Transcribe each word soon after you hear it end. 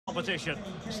competition.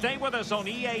 Stay with us on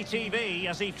EA TV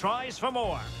as he tries for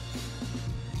more.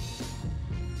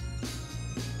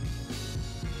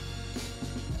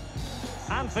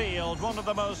 Anfield, one of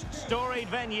the most storied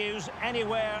venues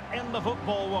anywhere in the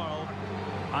football world.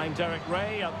 I'm Derek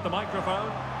Ray at the microphone,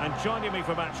 and joining me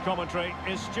for match commentary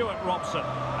is Stuart Robson.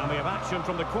 And we have action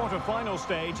from the quarter-final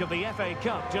stage of the FA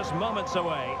Cup just moments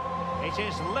away. It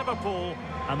is Liverpool,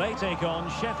 and they take on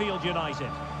Sheffield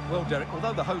United. Well, Derek,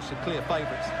 although the hosts are clear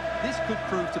favourites, this could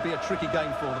prove to be a tricky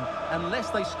game for them, unless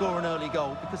they score an early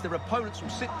goal, because their opponents will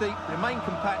sit deep, remain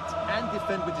compact and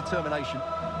defend with determination.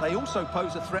 They also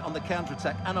pose a threat on the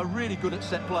counter-attack and are really good at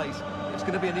set plays. It's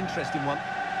going to be an interesting one.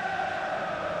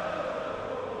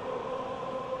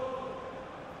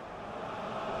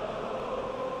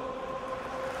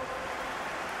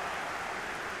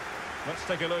 Let's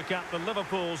take a look at the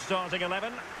Liverpool starting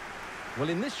 11. Well,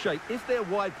 in this shape, if their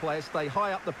wide players stay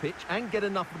high up the pitch and get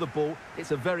enough of the ball,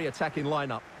 it's a very attacking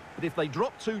lineup. But if they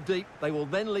drop too deep, they will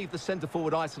then leave the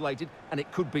centre-forward isolated, and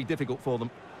it could be difficult for them.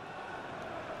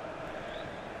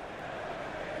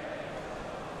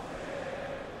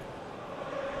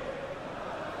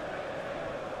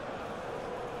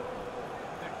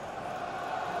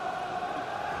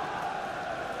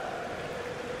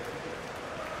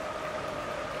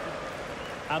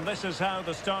 And this is how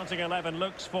the starting 11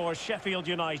 looks for Sheffield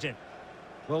United.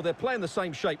 Well, they're playing the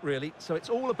same shape, really, so it's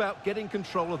all about getting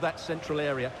control of that central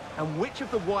area and which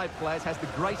of the wide players has the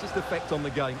greatest effect on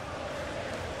the game.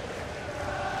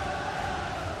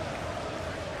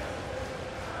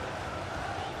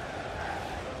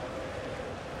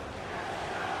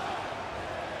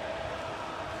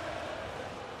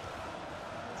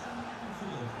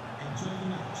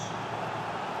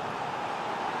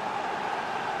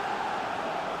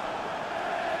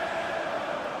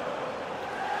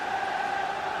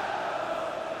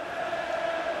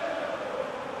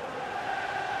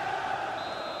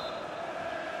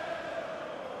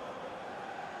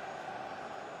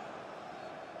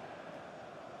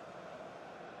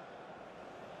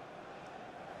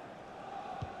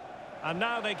 And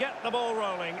now they get the ball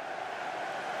rolling.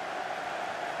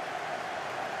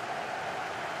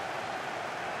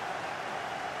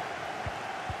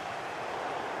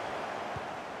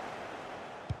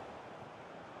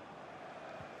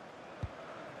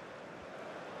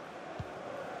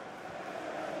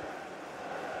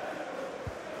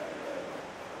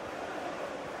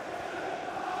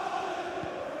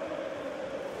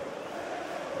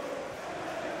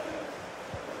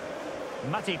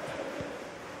 Matip.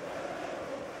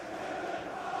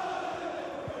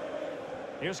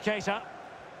 Here's Keita.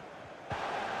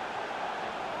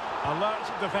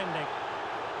 Alert defending.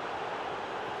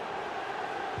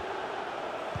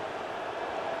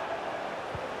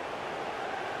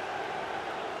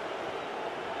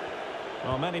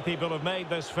 Well, many people have made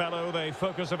this fellow the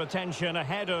focus of attention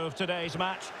ahead of today's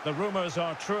match. The rumours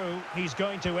are true. He's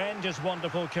going to end his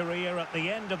wonderful career at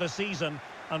the end of the season.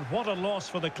 And what a loss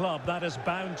for the club that is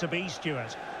bound to be,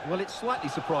 Stuart. Well, it's slightly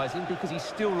surprising because he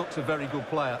still looks a very good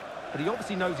player. But he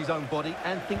obviously knows his own body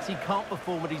and thinks he can't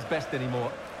perform at his best anymore.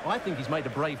 I think he's made a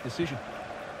brave decision.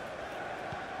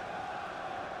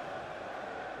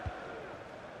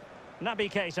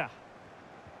 Naby Keita.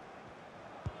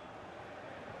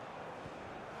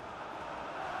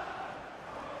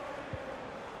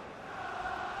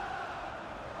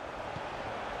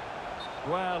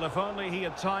 Well, if only he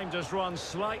had timed his run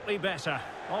slightly better.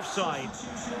 Offside.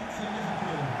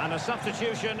 And a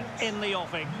substitution in the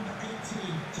offing.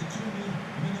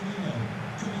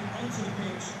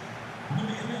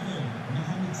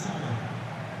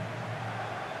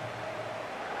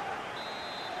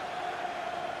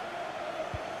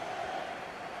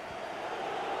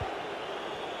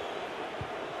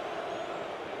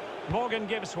 Morgan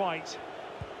gives White.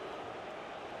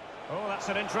 Oh, that's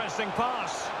an interesting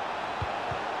pass.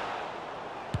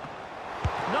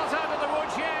 Not out of the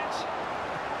woods yet.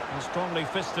 And strongly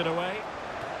fisted away.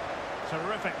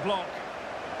 Terrific block.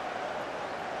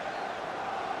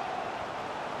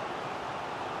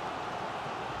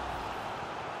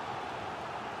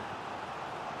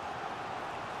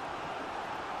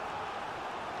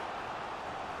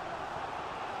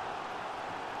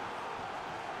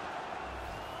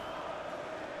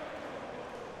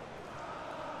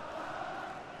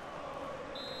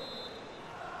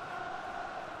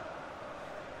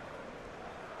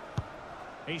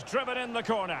 He's driven in the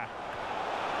corner.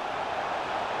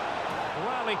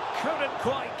 Well, he couldn't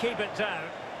quite keep it down.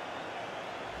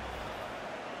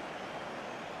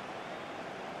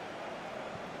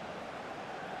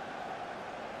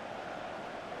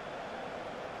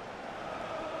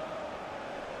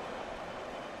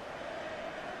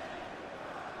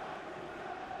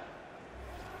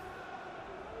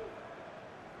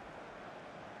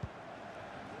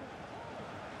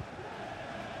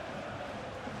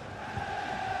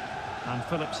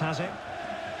 Phillips has it.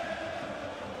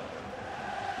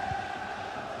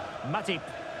 Matip.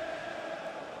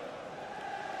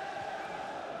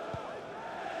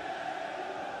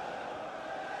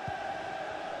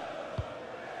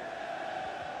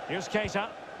 Here's Keita.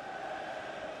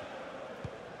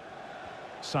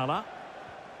 Salah.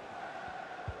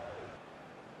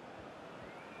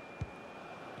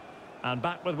 And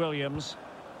back with Williams.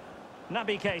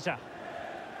 Naby Keita.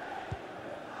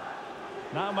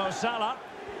 Now Mo Salah.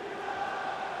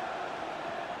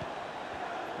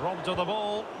 Robbed of the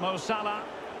ball, Mo Salah.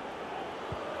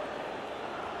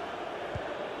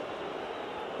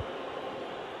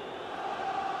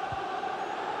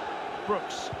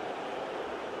 Brooks.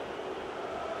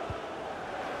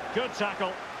 Good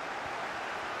tackle.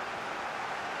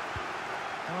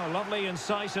 Oh, lovely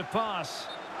incisive pass.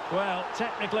 Well,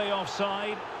 technically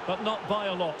offside, but not by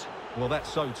a lot. Well, that's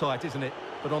so tight, isn't it?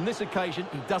 But on this occasion,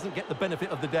 he doesn't get the benefit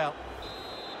of the doubt.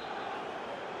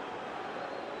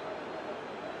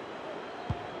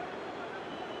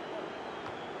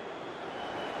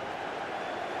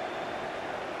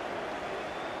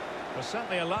 They're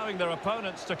certainly allowing their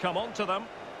opponents to come onto them.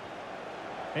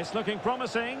 It's looking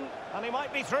promising, and he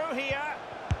might be through here.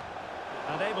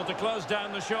 And able to close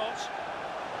down the shot.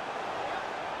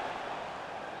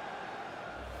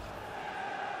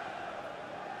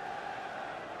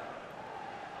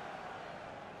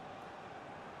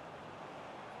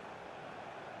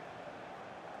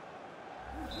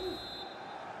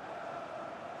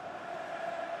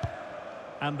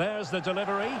 And there's the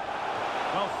delivery.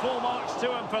 Well, full marks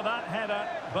to him for that header,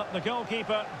 but the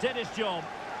goalkeeper did his job.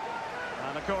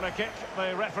 And a corner kick,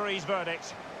 the referee's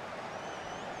verdict.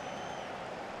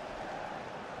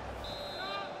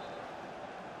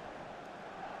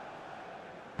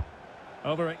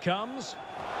 Over it comes.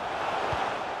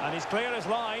 And he's clear as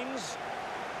lines.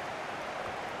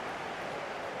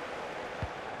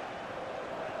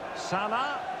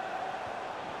 Salah.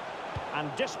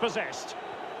 And dispossessed.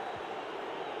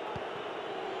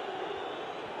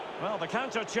 Well, the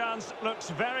counter chance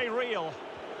looks very real.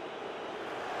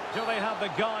 Do they have the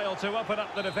guile to open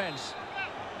up the defence?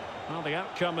 Well, the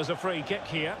outcome is a free kick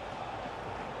here.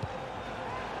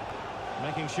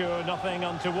 Making sure nothing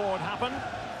untoward happened.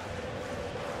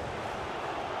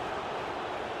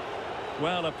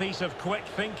 Well, a piece of quick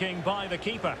thinking by the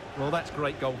keeper. Well, that's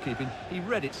great goalkeeping. He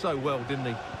read it so well, didn't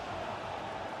he?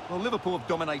 Well, Liverpool have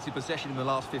dominated possession in the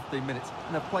last 15 minutes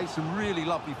and have played some really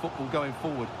lovely football going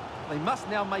forward. They must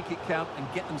now make it count and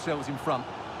get themselves in front.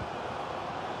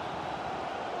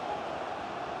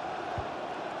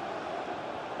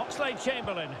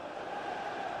 Oxlade-Chamberlain.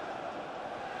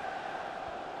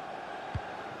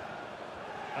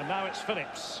 And now it's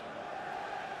Phillips.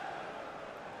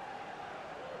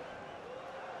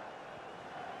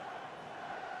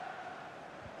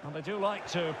 Well, they do like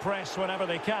to press whenever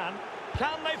they can.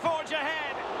 Can they forge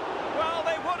ahead? Well,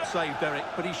 they would have saved Derek,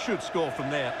 but he should score from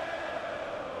there.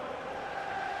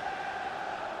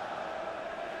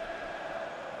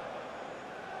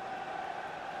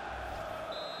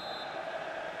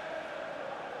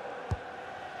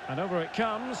 And over it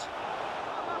comes.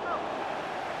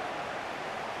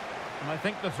 And I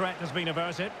think the threat has been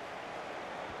averted.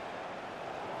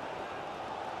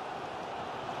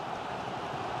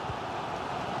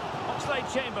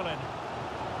 Oxlade-Chamberlain.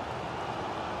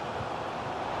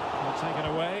 Well, taken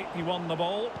away. He won the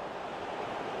ball.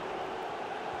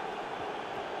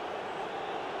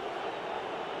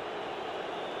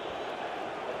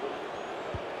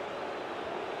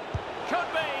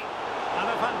 Could be. And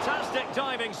a fantastic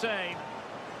diving save.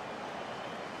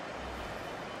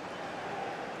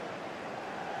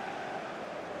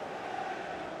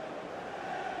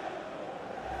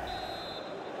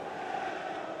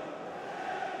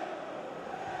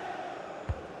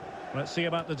 Let's see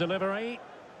about the delivery.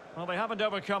 Well, they haven't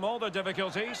overcome all the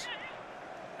difficulties.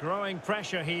 Growing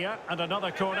pressure here, and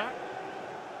another corner.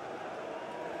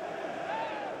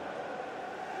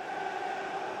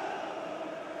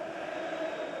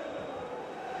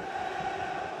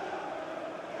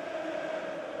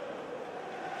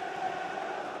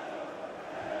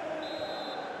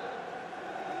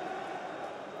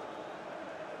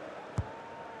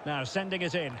 Now sending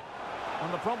it in.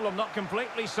 And the problem not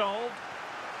completely solved.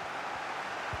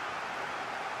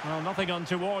 Well, nothing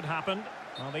untoward happened.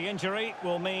 Well, the injury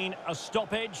will mean a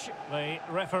stoppage. The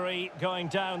referee going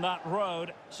down that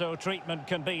road, so treatment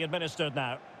can be administered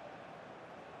now.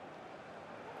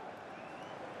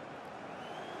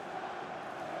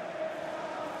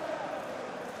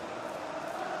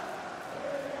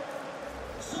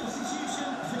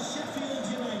 Substitution for Sheffield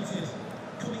United.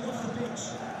 Coming off the pitch,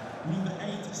 number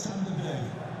 8, Sander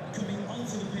Berg. Coming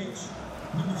onto the pitch,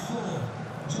 number 4,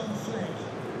 John Fleck.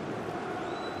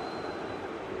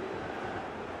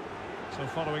 So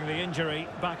following the injury,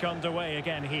 back underway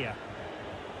again here.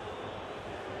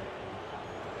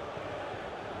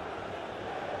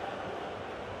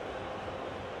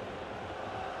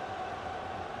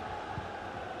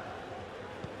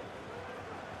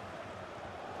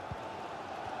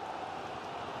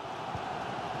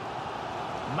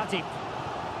 Matip.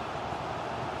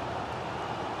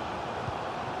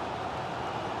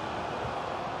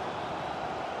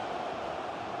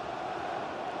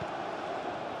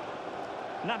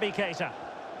 Naby Keita.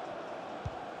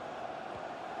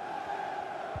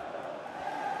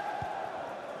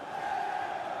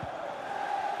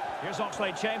 Here's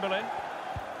Oxlade-Chamberlain.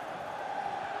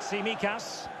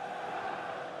 Tsimikas.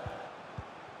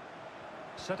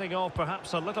 Setting off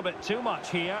perhaps a little bit too much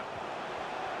here.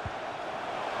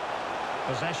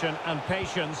 Possession and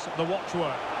patience, the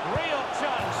watchword. Real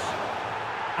chance.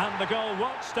 And the goal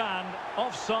won't stand.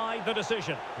 Offside the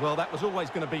decision. Well, that was always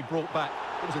going to be brought back.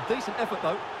 It was a decent effort,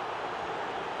 though.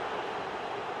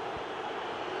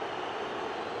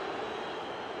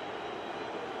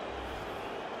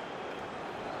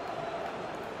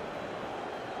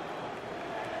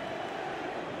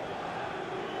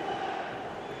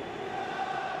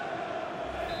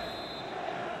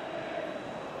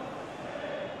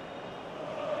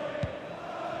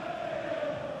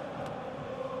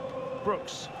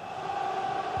 Brooks.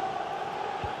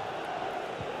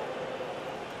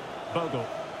 Bogle.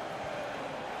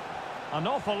 An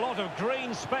awful lot of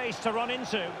green space to run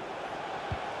into.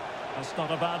 That's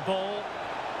not a bad ball.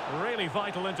 Really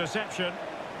vital interception.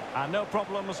 And no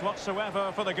problems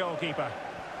whatsoever for the goalkeeper.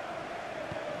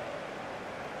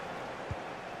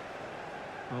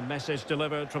 A message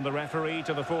delivered from the referee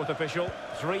to the fourth official.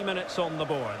 3 minutes on the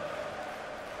board.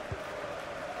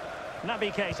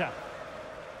 Naby Keita.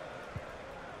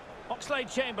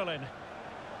 Oxlade-Chamberlain.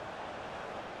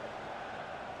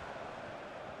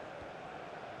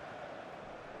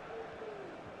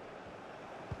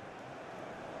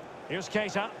 Here's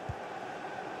Keita.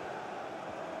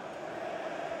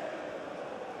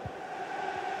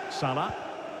 Salah.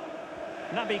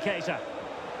 Naby Keita.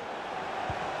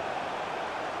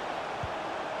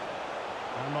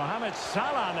 And Mohamed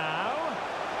Salah now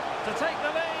to take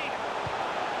the lead.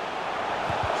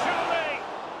 Surely.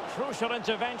 Crucial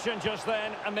intervention just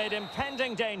then amid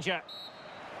impending danger.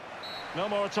 No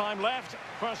more time left.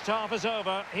 First half is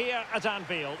over here at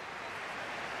Anfield.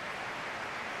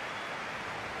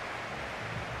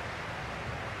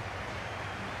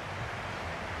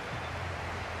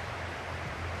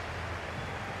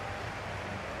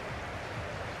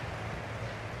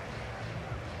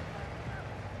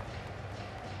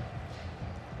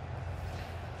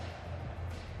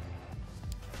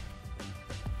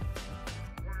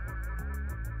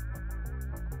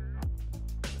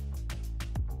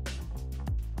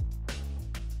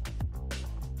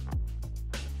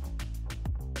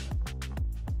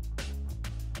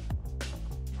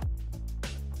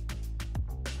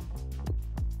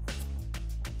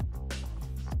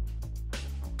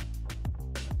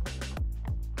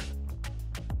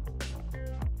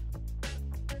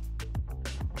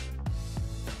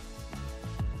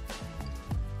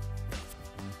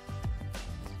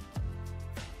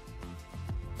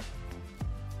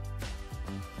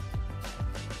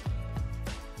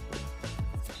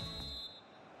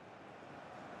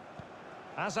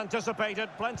 As anticipated,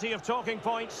 plenty of talking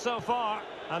points so far.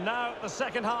 And now the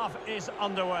second half is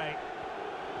underway.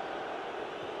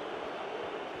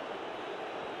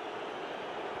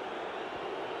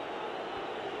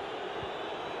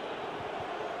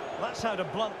 That's how to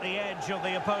blunt the edge of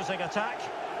the opposing attack.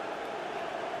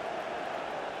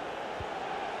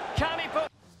 Can he put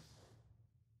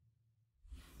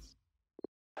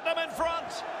them in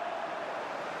front?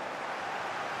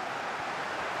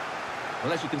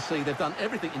 Well, as you can see, they've done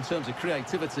everything in terms of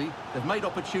creativity. They've made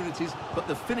opportunities, but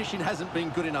the finishing hasn't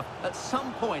been good enough. At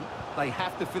some point, they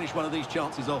have to finish one of these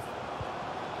chances off.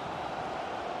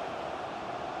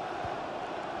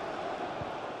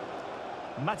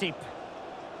 Matip.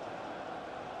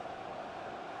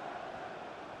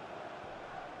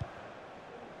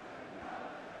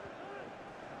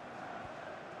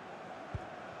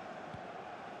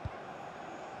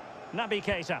 Naby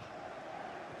Keita.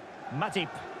 Matip.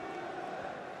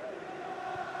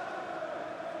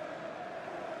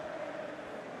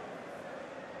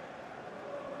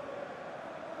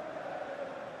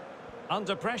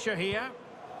 Under pressure here.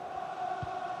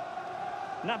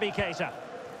 Naby Keita.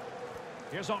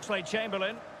 Here's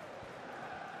Oxlade-Chamberlain.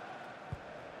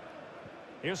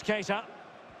 Here's Keita.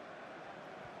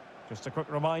 Just a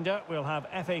quick reminder, we'll have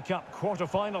FA Cup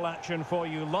quarter-final action for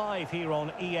you live here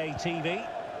on EA TV.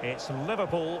 It's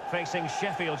Liverpool facing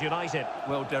Sheffield United.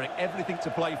 Well, Derek, everything to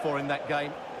play for in that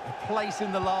game. A place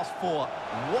in the last four.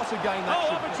 What a game that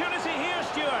should be. Opportunity here,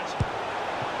 Stuart.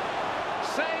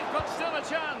 Save, but still a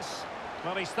chance.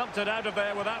 Well, he stumped it out of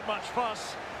there without much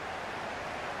fuss.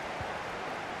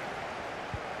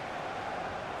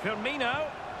 Firmino.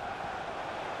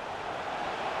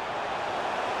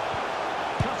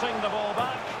 Cutting the ball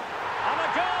back. And a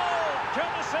goal,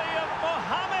 courtesy of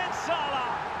Mohamed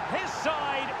Salah. His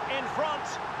side in front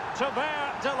to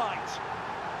their delight.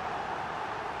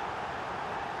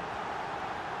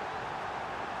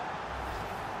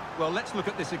 Well, let's look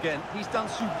at this again. He's done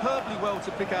superbly well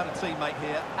to pick out a teammate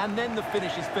here, and then the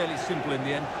finish is fairly simple in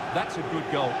the end. That's a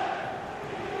good goal.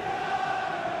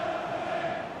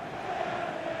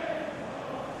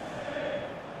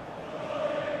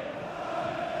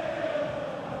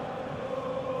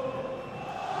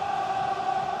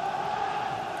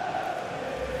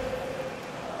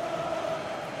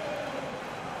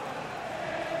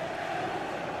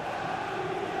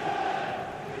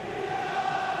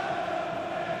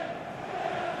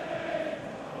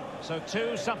 So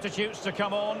two substitutes to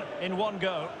come on in one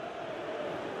go.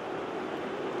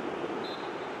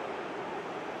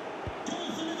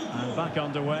 And back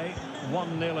underway,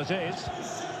 1-0 it is.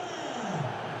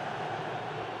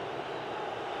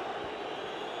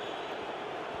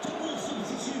 Double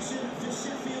substitution for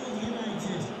Sheffield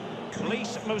United.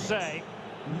 Lys Mousset.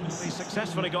 He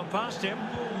successfully got past him.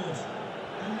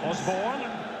 Osborne.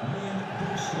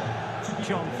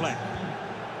 John Fleck.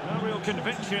 No real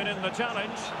conviction in the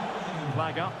challenge.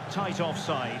 Flag up, tight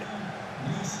offside.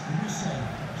 Lys Mousset.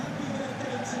 Happy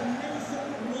birthday to Nathan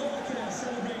Walker,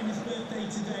 celebrating his birthday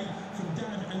today from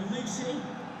Dad and Lucy.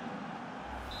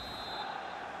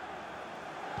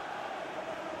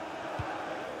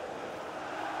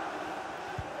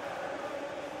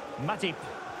 Matip.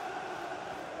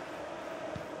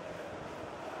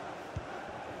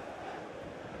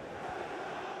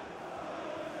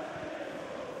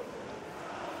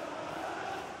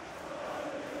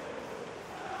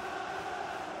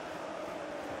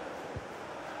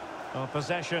 Well,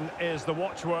 possession is the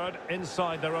watchword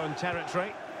inside their own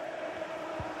territory.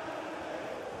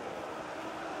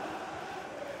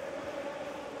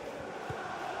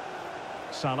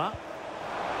 Salah.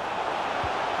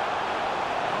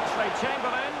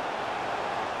 Chamberlain.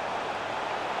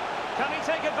 Can he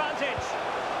take advantage?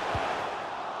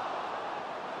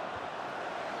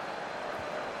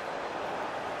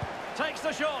 Takes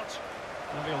the shot.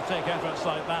 And he'll take efforts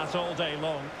like that all day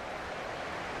long.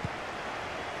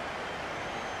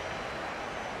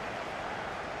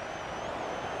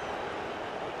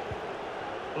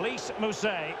 Lys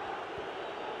Mousset.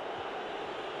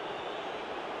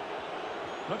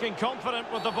 Looking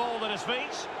confident with the ball at his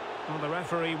feet. Well, the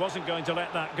referee wasn't going to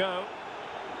let that go.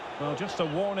 Well, just a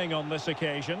warning on this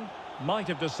occasion. Might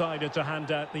have decided to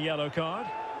hand out the yellow card.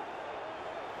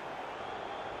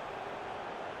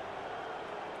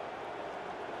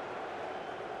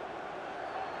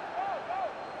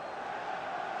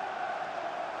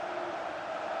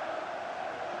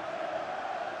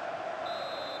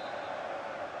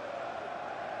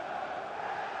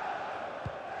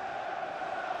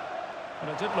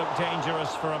 Well, it did look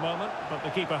dangerous for a moment, but the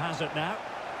keeper has it now.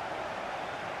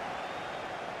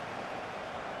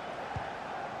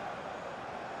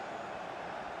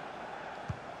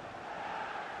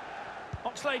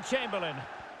 Oxlade-Chamberlain.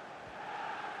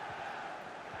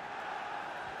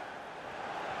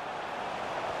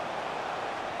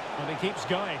 And he keeps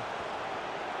going.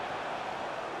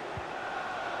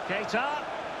 Keita.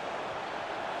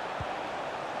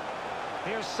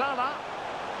 Here's Salah.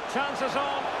 Chances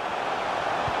on.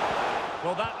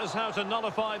 Well, that is how to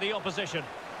nullify the opposition.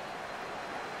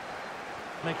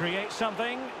 They create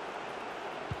something.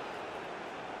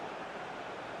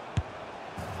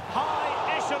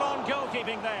 High echelon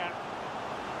goalkeeping there.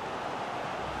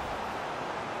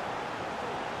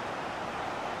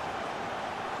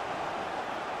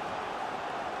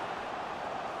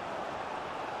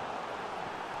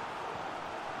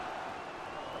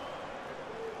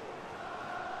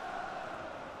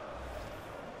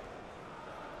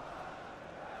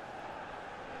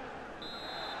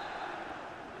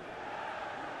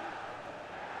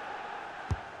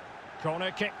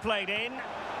 Corner kick played in.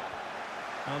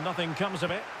 Well, nothing comes of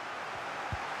it.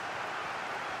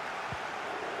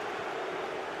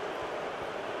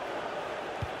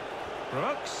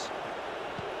 Brooks.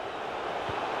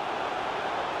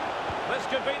 This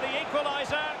could be the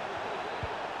equaliser.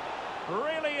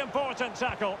 Really important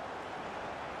tackle.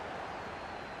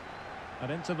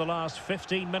 And into the last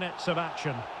 15 minutes of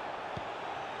action.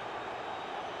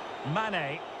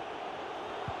 Mane.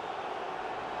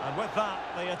 And with that,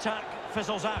 the attack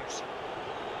fizzles out.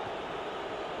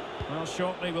 Well,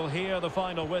 shortly we'll hear the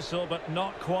final whistle, but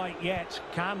not quite yet.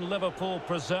 Can Liverpool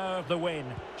preserve the win?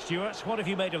 Stuart, what have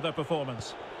you made of their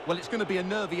performance? Well, it's going to be a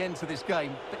nervy end to this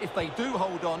game, but if they do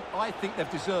hold on, I think they've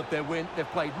deserved their win. They've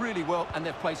played really well and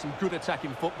they've played some good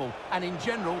attacking football. And in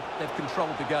general, they've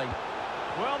controlled the game.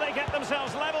 Well, they get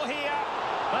themselves level here.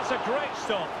 That's a great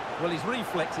stop. Well, his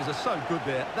reflexes are so good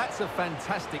there. That's a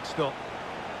fantastic stop.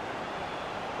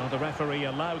 Well, the referee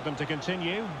allowed them to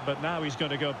continue, but now he's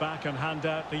going to go back and hand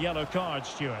out the yellow card,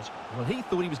 Stuart. Well, he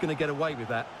thought he was going to get away with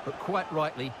that, but quite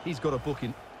rightly, he's got a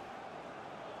booking.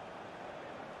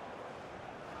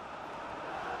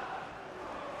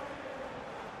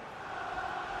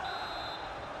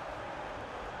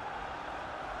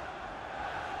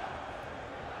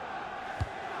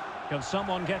 Can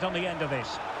someone get on the end of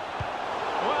this?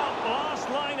 Well, last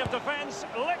line of defence,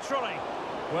 literally.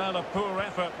 Well, a poor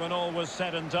effort when all was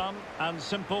said and done, and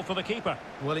simple for the keeper.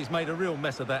 Well, he's made a real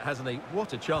mess of that, hasn't he?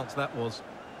 What a chance that was.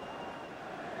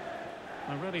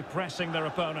 They're really pressing their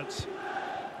opponents.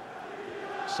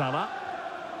 Salah.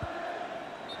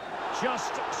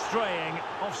 Just straying,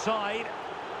 offside.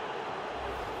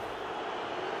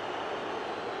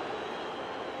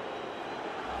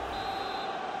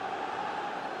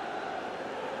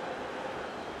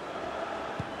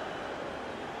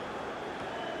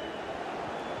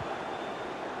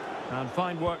 And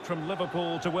fine work from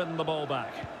Liverpool to win the ball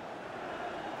back.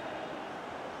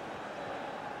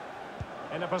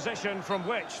 In a position from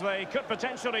which they could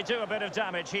potentially do a bit of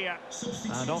damage here.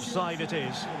 And offside it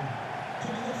is.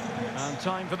 And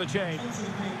time for the change. Onto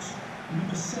the pitch,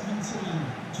 number 17,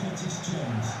 Curtis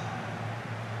Jones.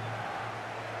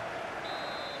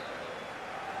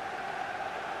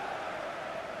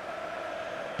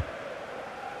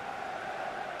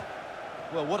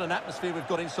 Well, what an atmosphere we've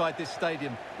got inside this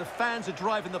stadium. The fans are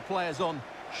driving the players on.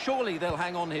 Surely they'll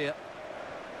hang on here.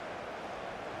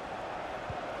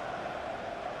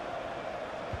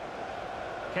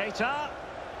 Keita.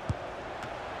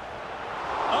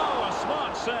 Oh, a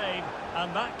smart save.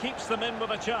 And that keeps them in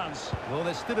with a chance. Well,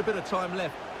 there's still a bit of time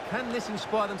left. Can this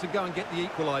inspire them to go and get the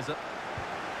equaliser?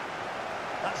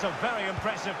 That's a very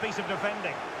impressive piece of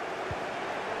defending.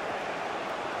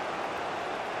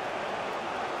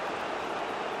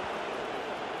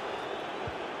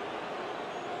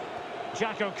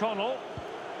 Jack O'Connell.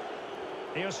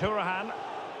 Here's Hourihane.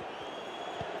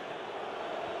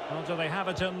 Well, do they have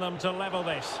it in them to level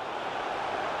this?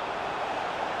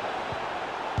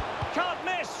 Can't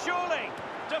miss, surely.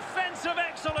 Defensive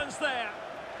excellence there.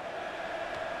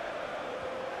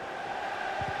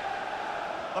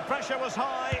 The pressure was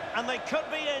high, and they could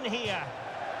be in here.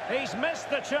 He's missed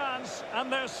the chance,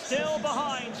 and they're still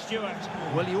behind, Stuart.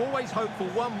 Well, you always hope for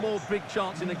one more big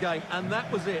chance in the game, and that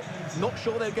was it. Not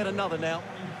sure they'll get another now.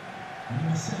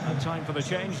 And time for the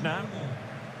change now.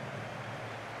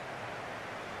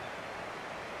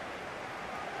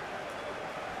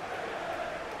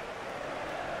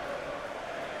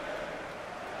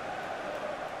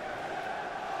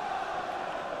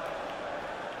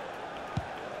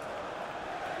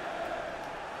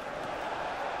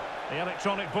 The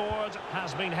electronic board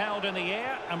has been held in the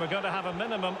air, and we're going to have a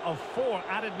minimum of 4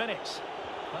 added minutes.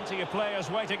 Plenty of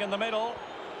players waiting in the middle.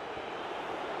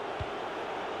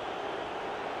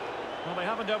 Well, they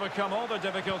haven't overcome all the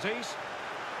difficulties.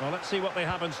 Well, let's see what they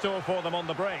have in store for them on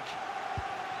the break.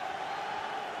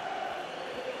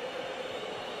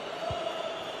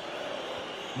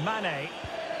 Mane.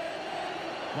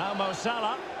 Now Mo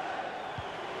Salah.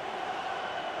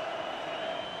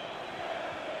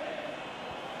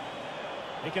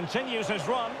 He continues his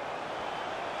run.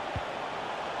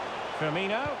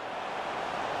 Firmino.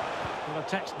 With a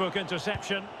textbook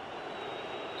interception.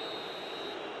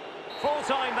 Full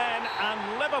time then,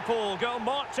 and Liverpool go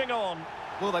marching on.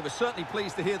 Well, they were certainly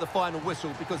pleased to hear the final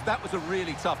whistle because that was a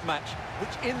really tough match,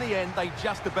 which in the end they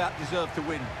just about deserved to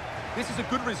win. This is a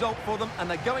good result for them, and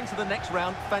they're going to the next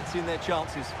round fancying their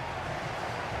chances.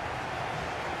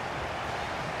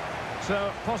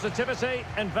 So, positivity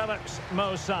envelops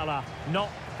Mo Salah. Not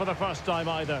for the first time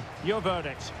either. Your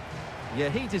verdict? Yeah,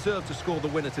 he deserved to score the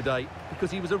winner today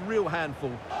because he was a real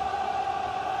handful.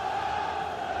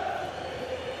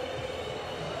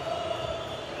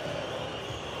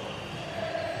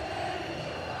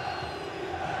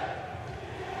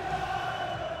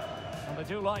 And they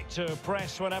do like to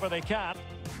press whenever they can.